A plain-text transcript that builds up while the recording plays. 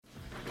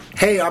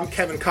Hey, I'm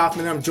Kevin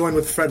Kaufman. I'm joined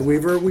with Fred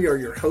Weaver. We are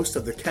your host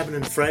of the Kevin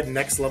and Fred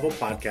Next Level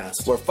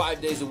podcast. Where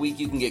 5 days a week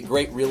you can get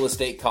great real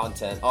estate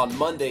content. On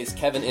Mondays,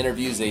 Kevin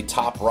interviews a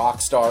top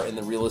rock star in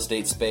the real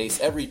estate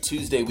space. Every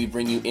Tuesday, we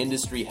bring you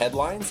industry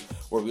headlines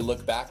where we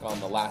look back on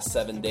the last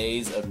 7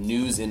 days of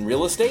news in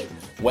real estate.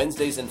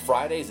 Wednesdays and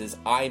Fridays is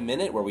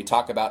iMinute, where we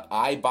talk about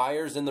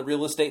iBuyers in the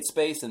real estate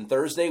space. And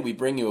Thursday, we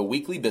bring you a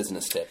weekly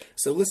business tip.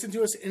 So listen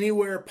to us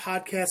anywhere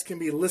podcasts can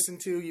be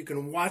listened to. You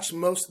can watch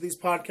most of these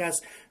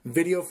podcasts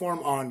video form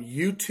on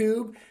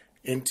YouTube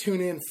and tune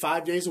in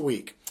 5 days a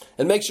week.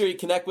 And make sure you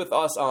connect with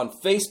us on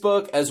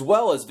Facebook as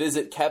well as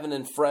visit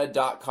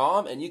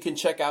kevinandfred.com, and you can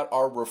check out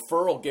our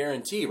referral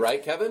guarantee,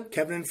 right, Kevin?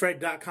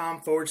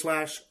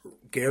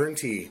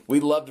 kevinandfred.com/guarantee.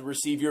 We'd love to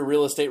receive your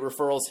real estate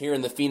referrals here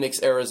in the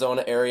Phoenix,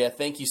 Arizona area.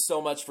 Thank you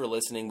so much for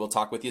listening. We'll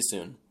talk with you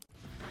soon.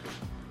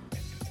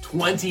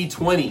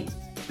 2020,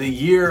 the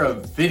year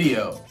of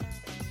video.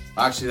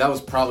 Actually, that was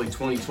probably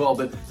 2012,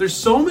 but there's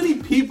so many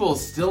people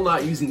still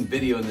not using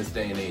video in this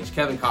day and age.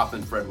 Kevin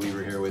Kaufman, Fred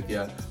Weaver here with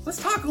you.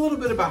 Let's talk a little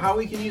bit about how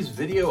we can use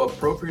video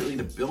appropriately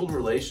to build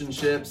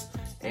relationships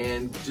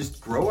and just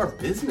grow our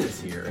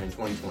business here in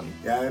 2020.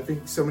 Yeah, I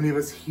think so many of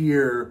us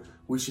here,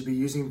 we should be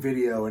using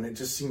video, and it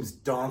just seems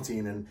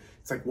daunting. And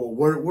it's like, well,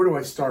 where do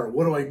I start?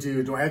 What do I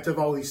do? Do I have to have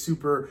all these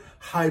super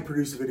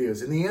high-produced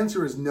videos? And the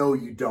answer is no,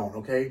 you don't,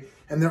 okay?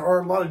 And there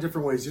are a lot of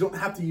different ways. You don't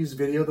have to use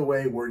video the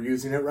way we're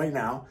using it right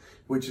now,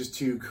 which is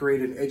to create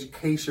an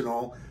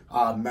educational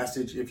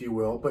message, if you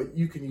will. But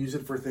you can use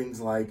it for things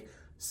like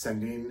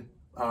sending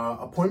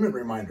appointment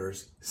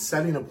reminders,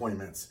 setting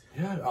appointments,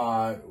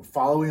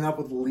 following up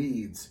with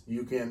leads.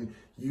 You can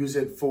use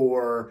it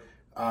for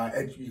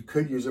you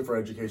could use it for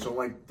educational.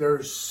 Like,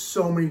 there's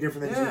so many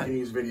different things you can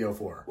use video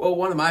for. Well,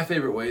 one of my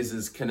favorite ways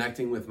is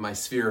connecting with my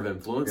sphere of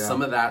influence. Yeah.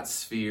 Some of that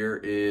sphere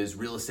is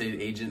real estate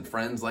agent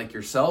friends like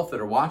yourself that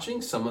are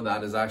watching. Some of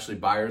that is actually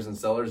buyers and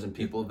sellers and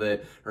people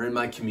that are in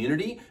my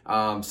community,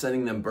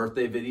 sending them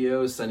birthday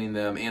videos, sending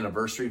them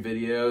anniversary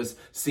videos,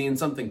 seeing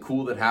something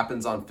cool that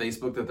happens on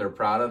Facebook that they're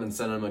proud of and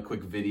sending them a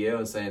quick video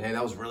and saying, hey,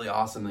 that was really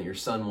awesome that your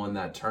son won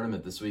that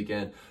tournament this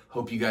weekend.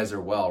 Hope you guys are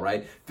well,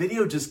 right?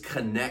 Video just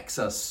connects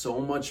us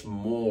so much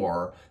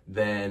more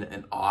than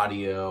an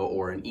audio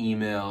or an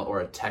email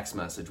or a text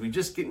message. We've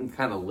just getting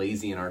kind of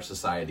lazy in our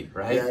society,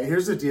 right? Yeah,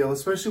 here's the deal,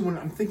 especially when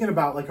I'm thinking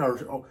about like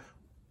our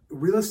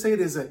real estate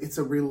it's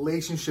a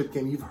relationship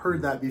game. You've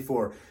heard that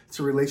before.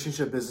 It's a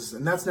relationship business,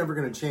 and that's never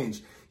going to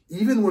change.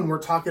 Even when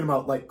we're talking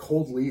about like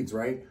cold leads,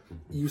 right?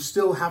 You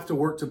still have to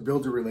work to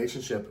build a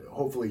relationship.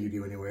 Hopefully you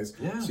do anyways.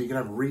 Yeah. So you can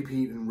have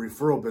repeat and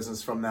referral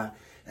business from that.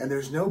 And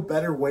there's no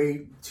better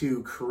way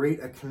to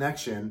create a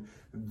connection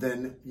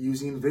than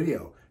using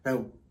video.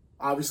 Now,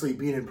 obviously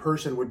being in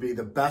person would be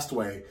the best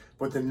way,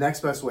 but the next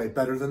best way,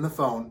 better than the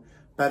phone,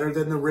 better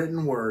than the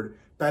written word,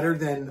 better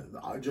than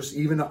just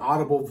even an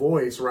audible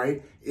voice,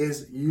 right,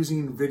 is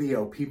using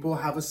video. People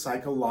have a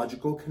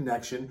psychological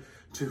connection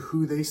to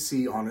who they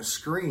see on a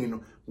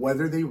screen,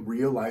 whether they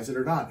realize it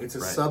or not. It's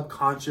a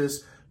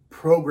subconscious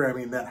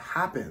programming that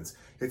happens.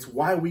 It's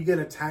why we get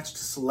attached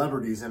to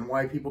celebrities and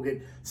why people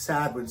get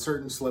sad when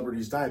certain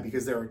celebrities die,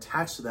 because they're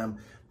attached to them.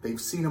 They've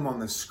seen them on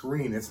the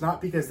screen. It's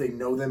not because they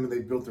know them and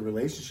they've built a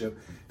relationship.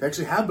 They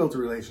actually have built a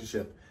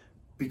relationship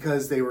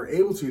because they were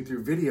able to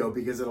through video,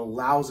 because it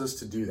allows us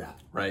to do that.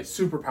 Right.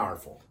 Super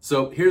powerful.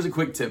 So here's a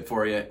quick tip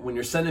for you. When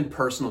you're sending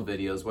personal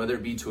videos, whether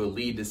it be to a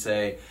lead to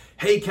say,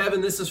 hey,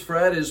 Kevin, this is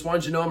Fred. I just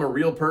wanted you to know I'm a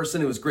real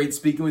person. It was great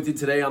speaking with you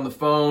today on the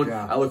phone.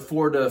 Yeah. I look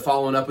forward to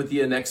following up with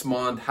you next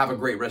month. Have a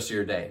great rest of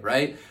your day,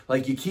 right?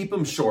 Like, you keep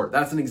them short.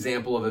 That's an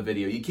example of a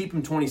video. You keep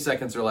them 20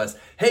 seconds or less.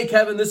 Hey,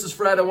 Kevin, this is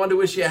Fred. I wanted to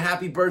wish you a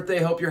happy birthday.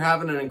 Hope you're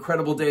having an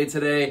incredible day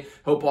today.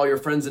 Hope all your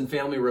friends and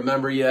family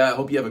remember you.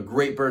 Hope you have a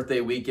great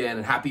birthday weekend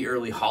and happy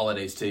early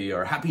holidays to you,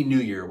 or happy new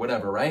year,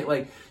 whatever, right?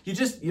 Like,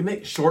 you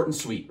make short and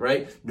sweet,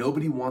 right?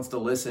 Nobody wants to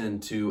listen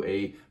to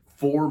a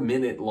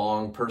 4-minute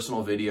long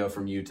personal video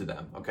from you to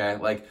them, okay?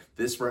 Like,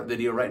 this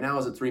video right now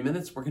is at 3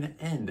 minutes. We're gonna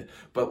end.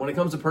 But when it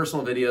comes to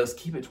personal videos,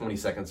 keep it 20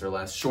 seconds or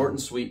less. Short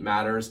and sweet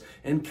matters.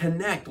 And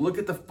connect. Look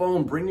at the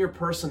phone. Bring your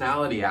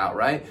personality out,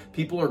 right?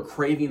 People are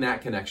craving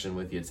that connection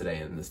with you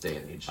today in this day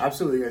and age.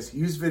 Absolutely, guys.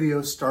 Use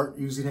video. Start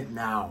using it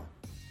now.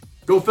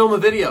 Go film a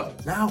video.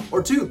 Now.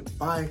 Or two.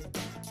 Bye.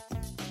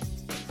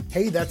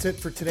 Hey, that's it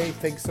for today.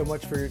 Thanks so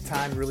much for your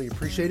time. Really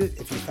appreciate it.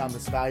 If you found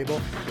this valuable,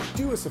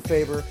 do us a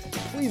favor.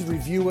 Please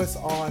review us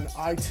on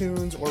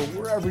iTunes or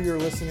wherever you're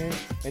listening,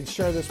 and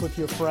share this with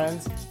your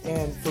friends.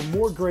 And for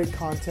more great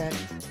content,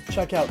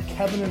 check out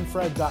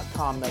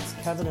kevinandfred.com. That's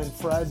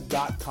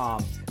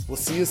kevinandfred.com. We'll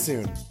see you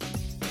soon.